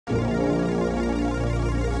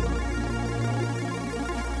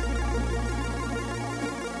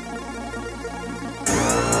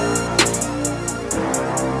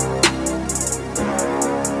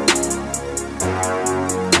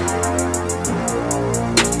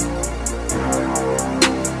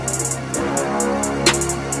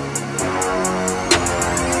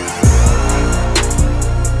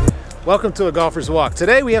Welcome to A Golfer's Walk.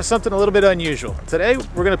 Today we have something a little bit unusual. Today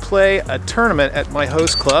we're going to play a tournament at my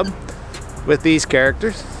host club with these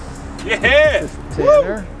characters. Yeah!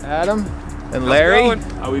 Tanner, Adam, and Larry.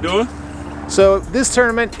 How we doing? So this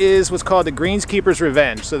tournament is what's called the Greenskeepers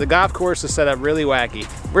Revenge. So the golf course is set up really wacky.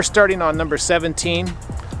 We're starting on number 17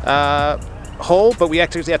 hole, but we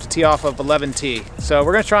actually have to tee off of 11T. So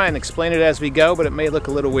we're going to try and explain it as we go, but it may look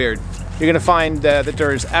a little weird. You're going to find that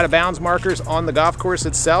there's out of bounds markers on the golf course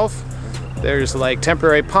itself. There's like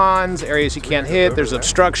temporary ponds, areas you can't hit, there's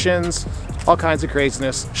obstructions, all kinds of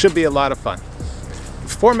craziness. Should be a lot of fun. The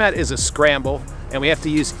format is a scramble, and we have to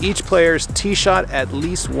use each player's tee shot at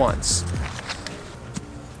least once.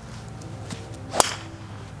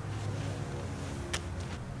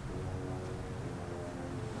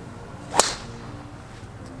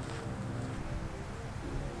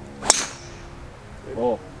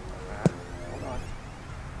 Oh.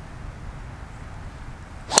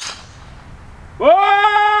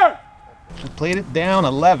 Whoa! We played it down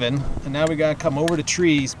 11, and now we gotta come over the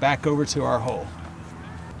trees, back over to our hole.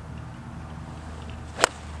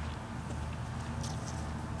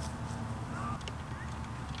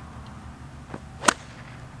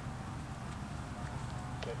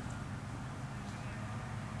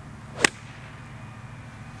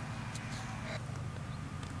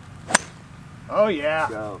 Oh yeah.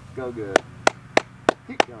 Go good.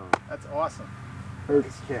 Keep going. That's awesome.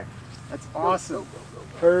 First kick. That's awesome. Go.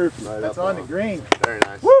 Perfect. Right That's up on the green. Very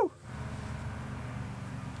nice. Woo!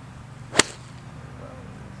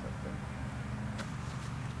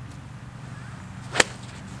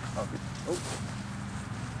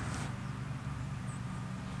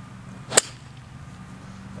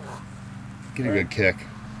 Get a good kick.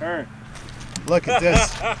 Turn. Look at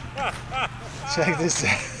this. Check this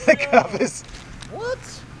out. The compass.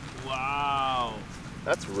 What? Wow.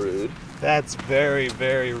 That's rude. That's very,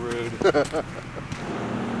 very rude.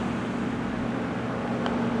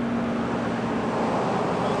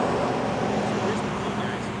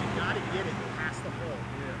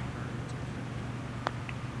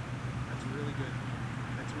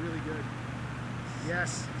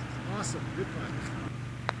 Yes, awesome, good fun.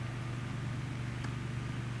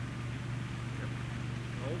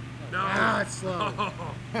 No. Ah, it's slow.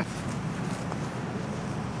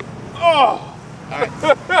 Oh! All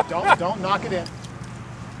right, don't knock it in.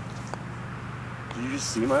 Did you just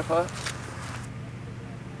see my putt?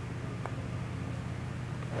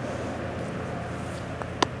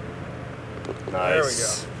 Nice. There we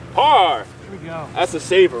go. Par! Here we go. That's a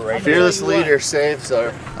saver right there. Fearless leader saves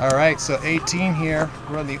her. All right, so 18 here.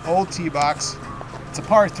 We're on the old tee box. It's a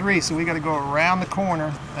par 3, so we got to go around the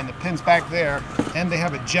corner, and the pin's back there, and they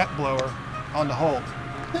have a jet blower on the hole,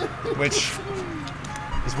 which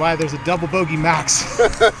is why there's a double bogey max.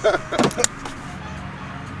 Oh,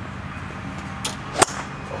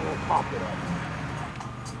 pop it up.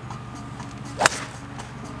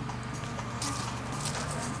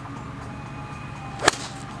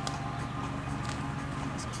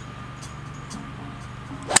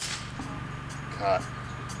 Cut.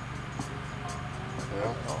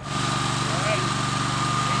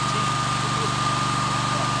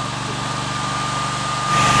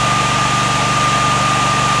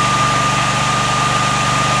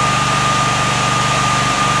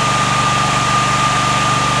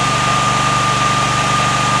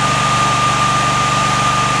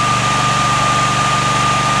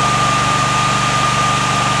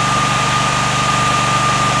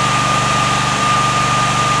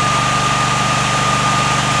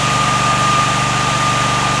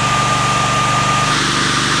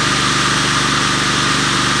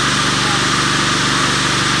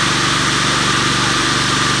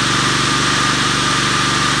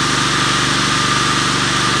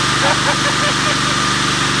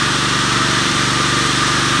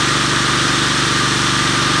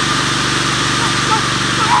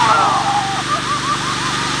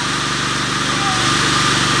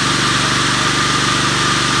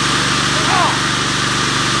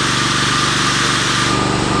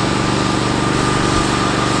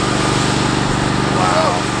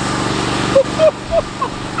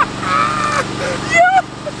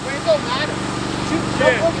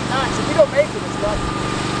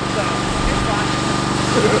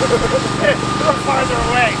 Yeah. Farther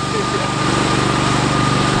away.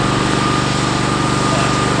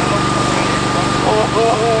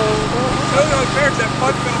 That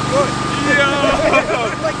putt felt good. Yeah.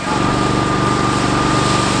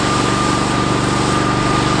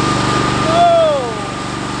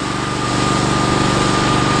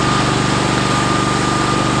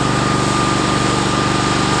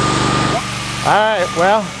 All right,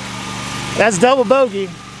 well, that's double bogey.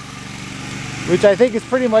 which I think is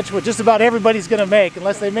pretty much what just about everybody's gonna make,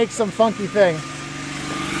 unless they make some funky thing.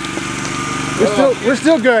 We're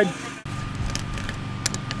still good. All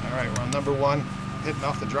right, we're on number 1, hitting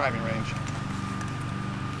off the driving range.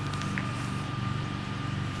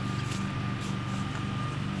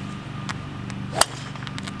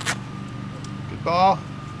 Good ball.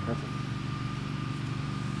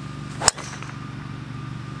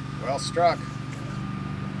 Well struck. There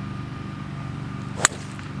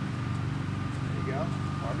you go.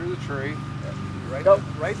 Under the tree.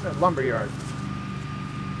 Right in the lumber yard.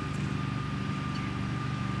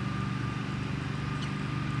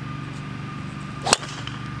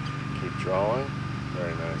 Keep drawing.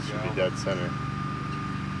 Very nice. Should be dead center.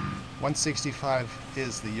 165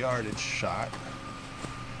 is the yardage shot.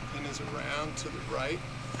 Pin is around to the right.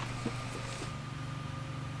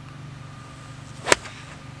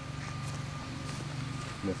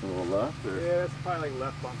 Missing a little left? Or? Yeah, that's probably like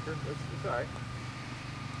left bunker. It's all right.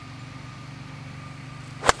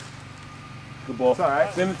 Good ball. It's all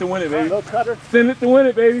right. Send it to win it, baby. Little cutter. Send it to win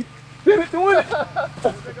it, baby. Send it to win it. Go,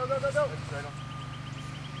 go, go, go.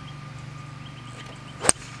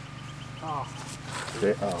 Oh.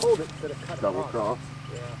 Hold it instead of cutting Double off. cross.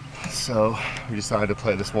 Yeah. So we decided to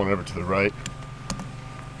play this one over to the right.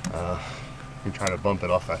 And try to bump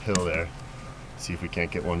it off that hill there. See if we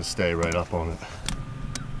can't get one to stay right up on it.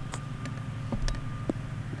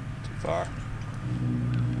 Too far.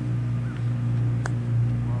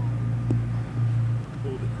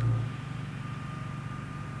 Hold it.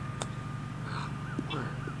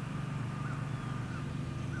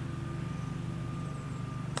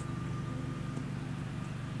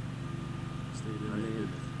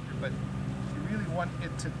 But you really want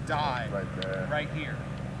it to die Right there. right here.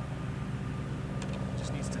 It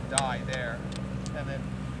just needs to die there, and then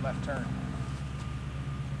left turn.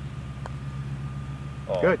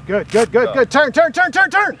 Oh. Good, good, good, good, good. Turn, turn, turn, turn,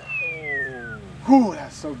 turn. Whew,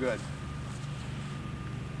 that's so good.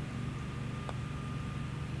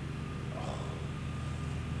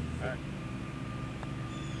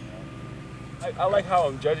 I like how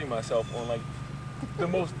I'm judging myself on like the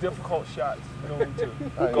most difficult shots known to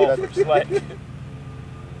Right, golfers. Like,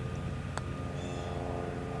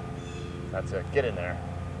 That's it. Get in there.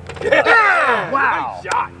 wow!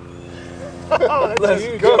 Shot. Oh, Let's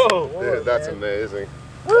huge. go. Dude, that's amazing.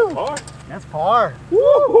 Par. That's par.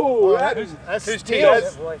 Woo! That's his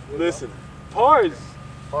steals. Listen, pars.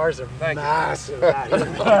 Pars are massive. That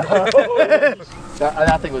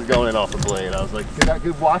thing was going in off the blade. I was like,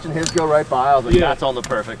 watching his go right by, I was like, Yeah. that's on the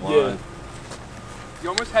perfect line. Yeah. You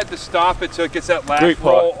almost had to stop it so it gets that last Great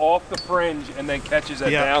roll putt. off the fringe and then catches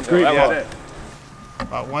that Yeah, downhill. great That was putt. it.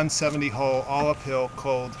 About 170 hole, all uphill,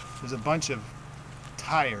 cold. There's a bunch of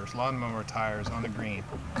tires, lawnmower tires on the green.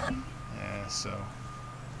 Yeah, so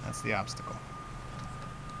that's the obstacle.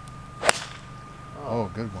 Oh,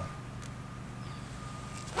 good one.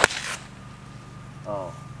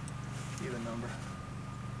 Oh. Even number.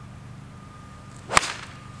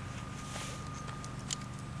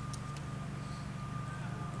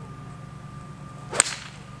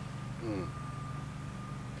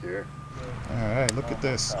 Here. All right, look at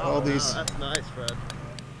this. All these. That's nice, Fred.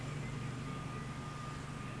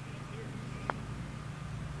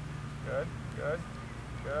 Good, good,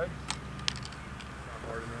 good.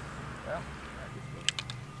 Yeah.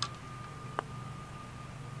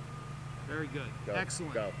 Very good. Go,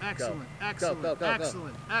 Excellent. go, Excellent. go. Excellent. Go, go, go, go.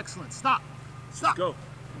 Excellent. Excellent. Stop. Stop. Go.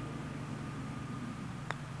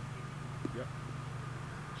 Yep.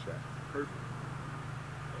 Check. Perfect.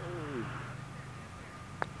 Oh.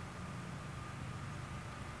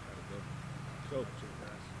 Go.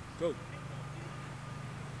 Go.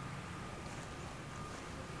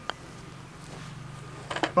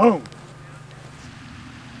 Boom.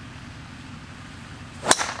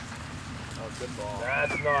 Oh, good ball.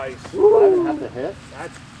 That's nice. I didn't have to hit.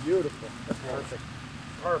 That's beautiful. That's perfect.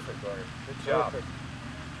 Perfect, Larry. Good job. Perfect.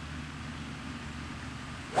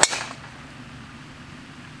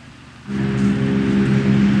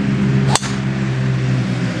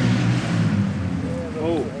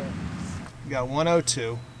 Oh. You got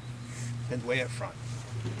 102 and way up front.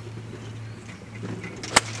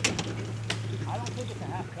 I don't think it's a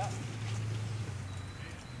half cut.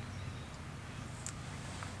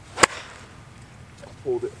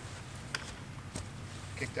 Hold it.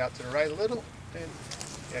 Kicked out to the right a little. And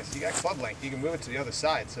yes, you got club length. You can move it to the other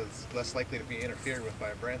side, so it's less likely to be interfered with by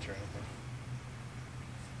a branch or anything.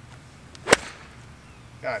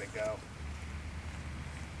 Gotta go.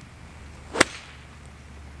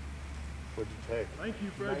 What'd you take? Thank you,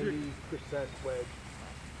 Frederick. 90% wedge.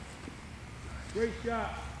 Great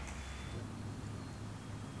shot.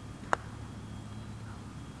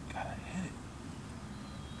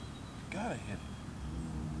 Gotta hit it.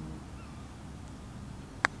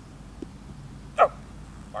 Oh,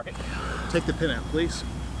 mark it. Take the pin out, please.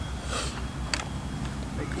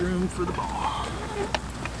 Make room for the ball.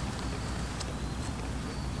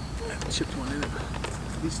 Chipped one in it.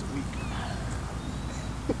 At least a week.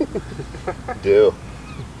 Do.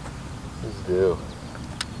 Just do.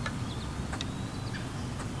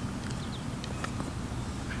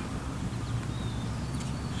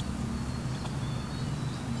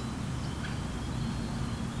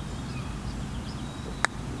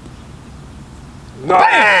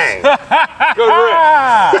 Bang! Good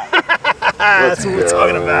rip. That's what we're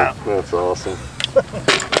talking about. That's awesome.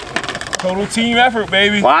 Total team effort,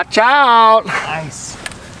 baby. Watch out! Nice.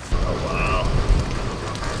 Oh wow.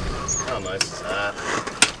 How nice is that?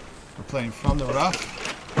 We're playing from the rough.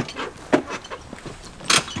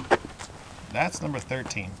 That's number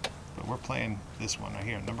 13, but we're playing this one right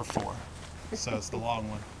here, number 4. So it's the long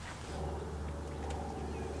one.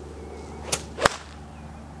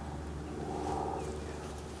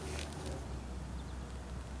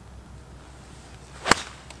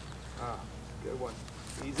 Good one.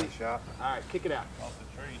 Easy shot. All right, kick it out. Off the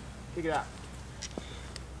tree. Kick it out.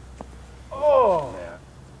 Oh! Yeah.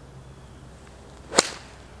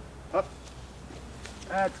 Up.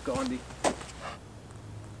 That's Gandhi.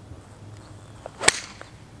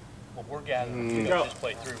 Well, we're gathering. We got this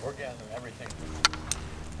play through. We're gathering everything.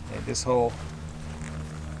 Made this hole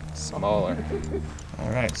smaller.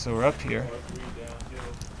 All right, so we're up here.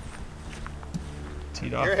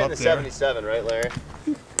 Teed off You're up hitting there. the 77, right, Larry?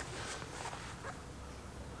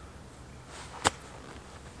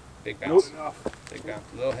 Big bounce. Big bounce.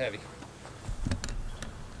 A little heavy.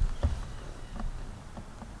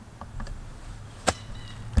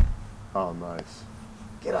 Oh, nice.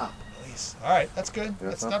 Get up. Release. All right, that's good. Yeah,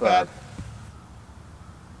 that's not bad.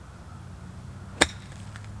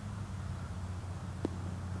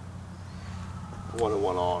 One and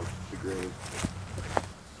one on the green.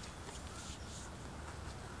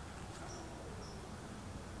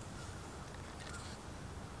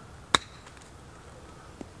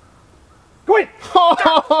 Go in.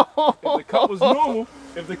 If the cut was normal,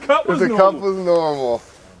 if the cut was normal. Cup was normal.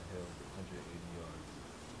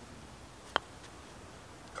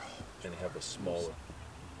 And have a smaller.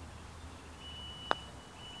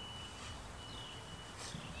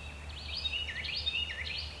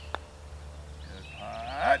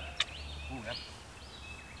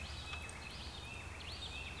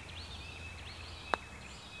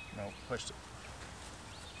 No, pushed it.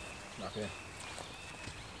 Knock it in.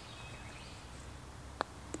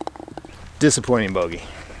 Disappointing bogey.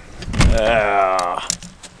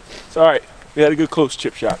 It's all right. We had a good close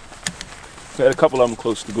chip shot. We had a couple of them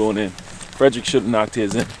close to going in. Frederick should have knocked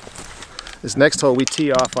his in. This next hole we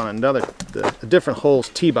tee off on a different hole's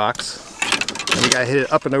tee box. And we gotta hit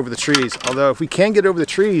it up and over the trees. Although if we can get over the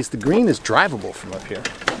trees, the green is drivable from up here.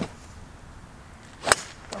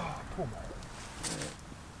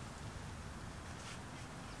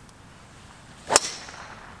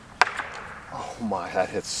 Oh my, that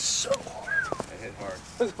hits so hard. It hit hard.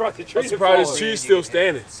 I'm surprised the tree's still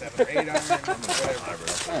standing. 7 or 8 iron,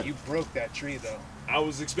 whatever. You broke that tree though. I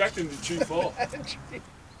was expecting the tree fall.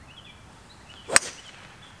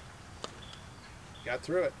 Got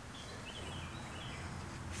through it.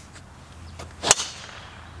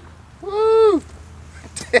 Woo!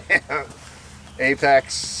 Damn.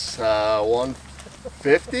 Apex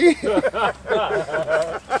 150?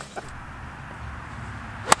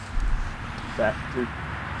 Back to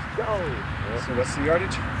go. So what's the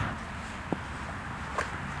yardage?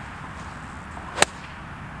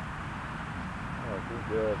 Oh,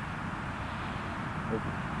 good.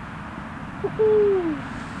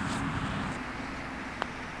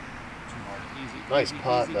 Nice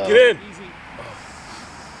putt, though. Get in. Easy.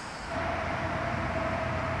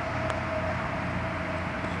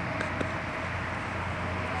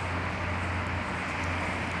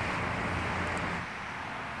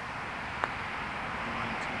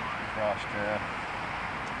 Cross draft.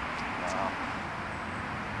 Wow.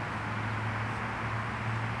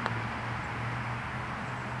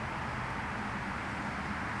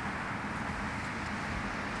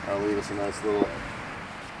 That'll leave us a nice little.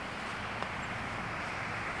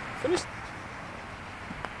 Finished.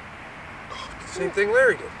 Same thing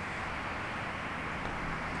Larry did.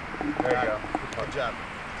 There you go. Good job.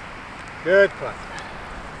 Good putt.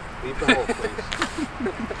 Leave the hole, please.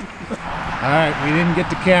 All right, we didn't get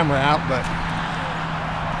the camera out, but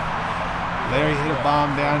Larry hit a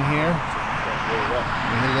bomb down here.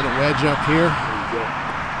 We hit a little wedge up here.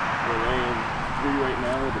 We're laying 3 right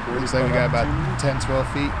now with the birdie. Looks like we got about 10, 12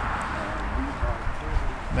 feet.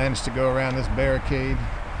 Managed to go around this barricade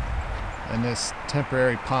and this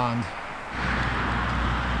temporary pond.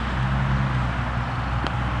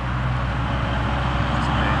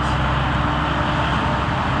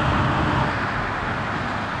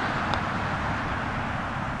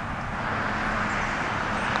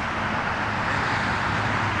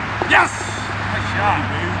 Yes! Nice shot,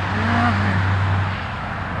 baby.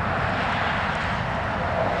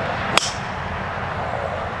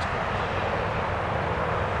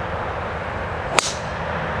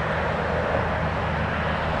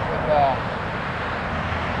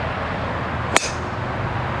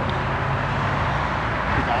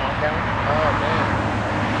 Oh man.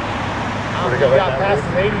 You got past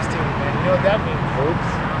the ladies team, man. You know what that means? Oops.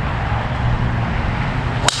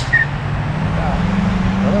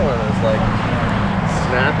 Another one is like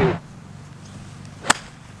snappy.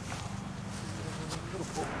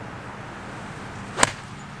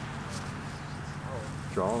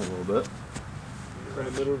 Drawing a little bit. In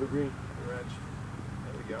the middle of the green. There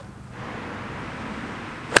we go.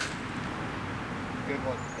 Good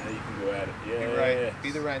one. Now you can go at it. Yeah. You're right. Be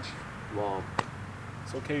the wrench. Long.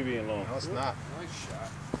 It's okay being long. No, it's not. Nice shot.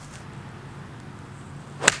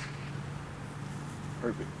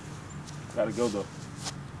 Perfect. Gotta go though.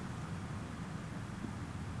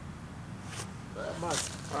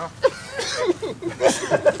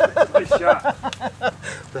 Nice shot.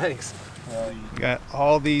 Thanks. You got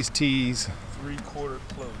all these tees, 3/4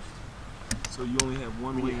 closed. So you only have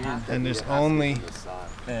one way in. and there's only.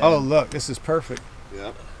 Oh, look, this is perfect.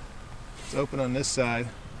 Yep. It's open on this side,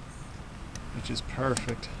 which is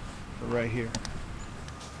perfect for right here.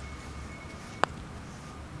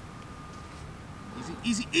 Easy,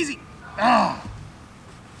 easy, easy. Ah,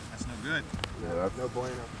 that's no good. Yeah, that's no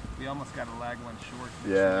bueno. We almost got a lag one short.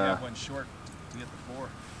 Yeah. We got one short to get the 4.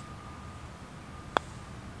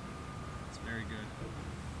 It's very good.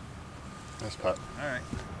 Nice putt. All right.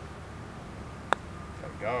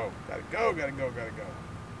 Gotta go. Gotta go. Gotta go. Gotta go.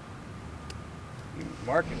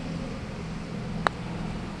 Mark it.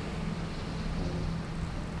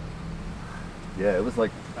 Yeah, it was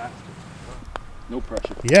like No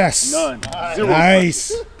pressure. Yes. None. Zero.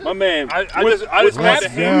 Nice. My man. I just Let's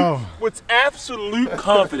had go. With absolute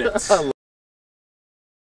confidence.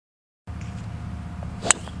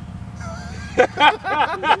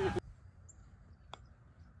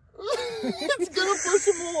 it's gonna push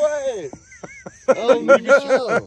him away. Oh no.